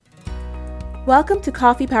Welcome to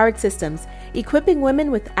Coffee Powered Systems, equipping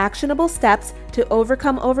women with actionable steps to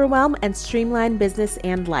overcome overwhelm and streamline business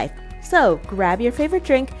and life. So grab your favorite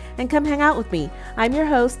drink and come hang out with me. I'm your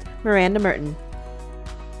host, Miranda Merton.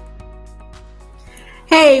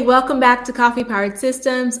 Hey, welcome back to Coffee Powered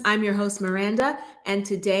Systems. I'm your host, Miranda, and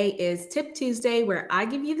today is Tip Tuesday, where I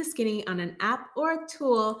give you the skinny on an app or a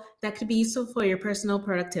tool that could be useful for your personal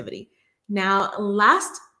productivity. Now,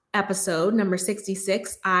 last episode, number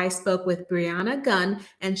 66, I spoke with Brianna Gunn,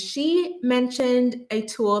 and she mentioned a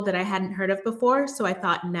tool that I hadn't heard of before, so I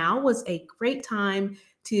thought now was a great time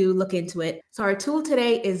to look into it. So our tool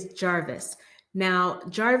today is Jarvis. Now,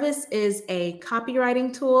 Jarvis is a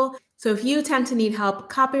copywriting tool. So if you tend to need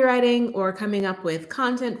help copywriting or coming up with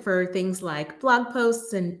content for things like blog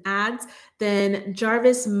posts and ads, then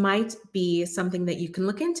Jarvis might be something that you can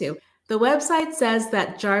look into. The website says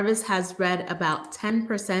that Jarvis has read about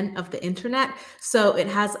 10% of the internet, so it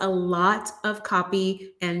has a lot of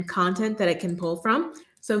copy and content that it can pull from.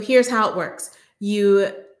 So here's how it works.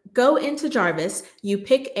 You go into Jarvis, you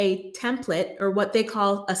pick a template or what they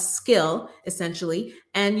call a skill, essentially,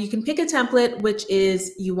 and you can pick a template, which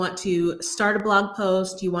is you want to start a blog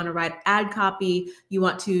post, you want to write ad copy, you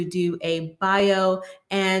want to do a bio,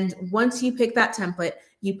 and once you pick that template,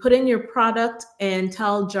 you put in your product and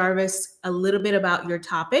tell Jarvis a little bit about your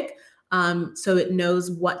topic so it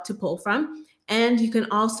knows what to pull from. And you can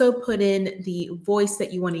also put in the voice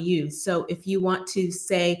that you want to use. So if you want to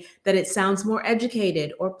say that it sounds more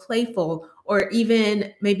educated or playful, or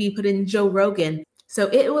even maybe put in Joe Rogan, so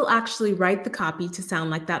it will actually write the copy to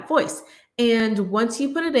sound like that voice. And once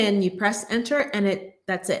you put it in, you press enter and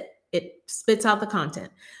that's it. It spits out the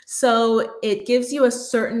content. So it gives you a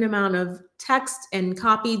certain amount of text and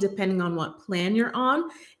copy depending on what plan you're on.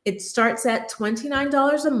 It starts at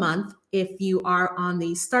 $29 a month if you are on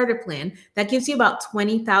the starter plan. That gives you about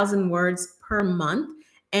 20,000 words per month.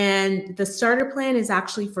 And the starter plan is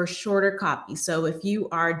actually for shorter copy. So if you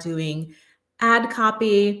are doing ad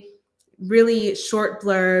copy, really short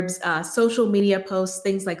blurbs, social media posts,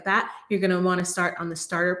 things like that, you're going to want to start on the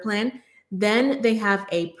starter plan. Then they have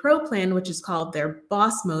a pro plan, which is called their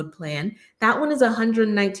boss mode plan. That one is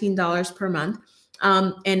 $119 per month.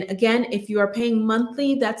 And again, if you are paying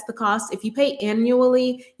monthly, that's the cost. If you pay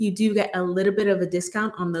annually, you do get a little bit of a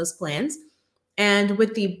discount on those plans. And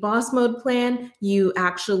with the boss mode plan, you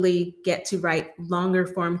actually get to write longer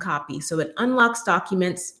form copy. So it unlocks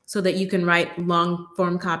documents so that you can write long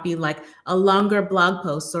form copy like a longer blog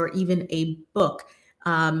post or even a book.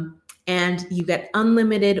 And you get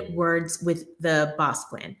unlimited words with the boss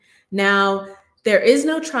plan. Now, there is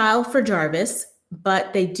no trial for Jarvis,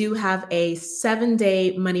 but they do have a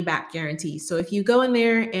 7-day money back guarantee. So if you go in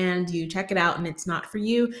there and you check it out and it's not for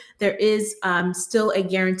you, there is still a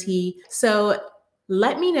guarantee. So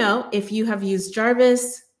let me know if you have used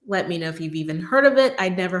Jarvis. Let me know if you've even heard of it.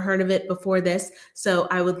 I'd never heard of it before this. So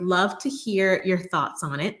I would love to hear your thoughts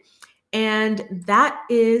on it. And that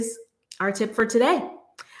is our tip for today.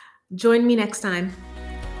 Join me next time.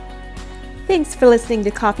 Thanks for listening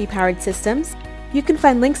to Coffee Powered Systems. You can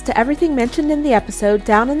find links to everything mentioned in the episode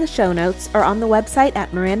down in the show notes or on the website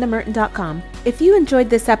at mirandamerton.com. If you enjoyed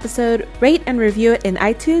this episode, rate and review it in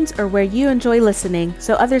iTunes or where you enjoy listening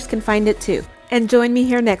so others can find it too. And join me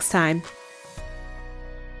here next time.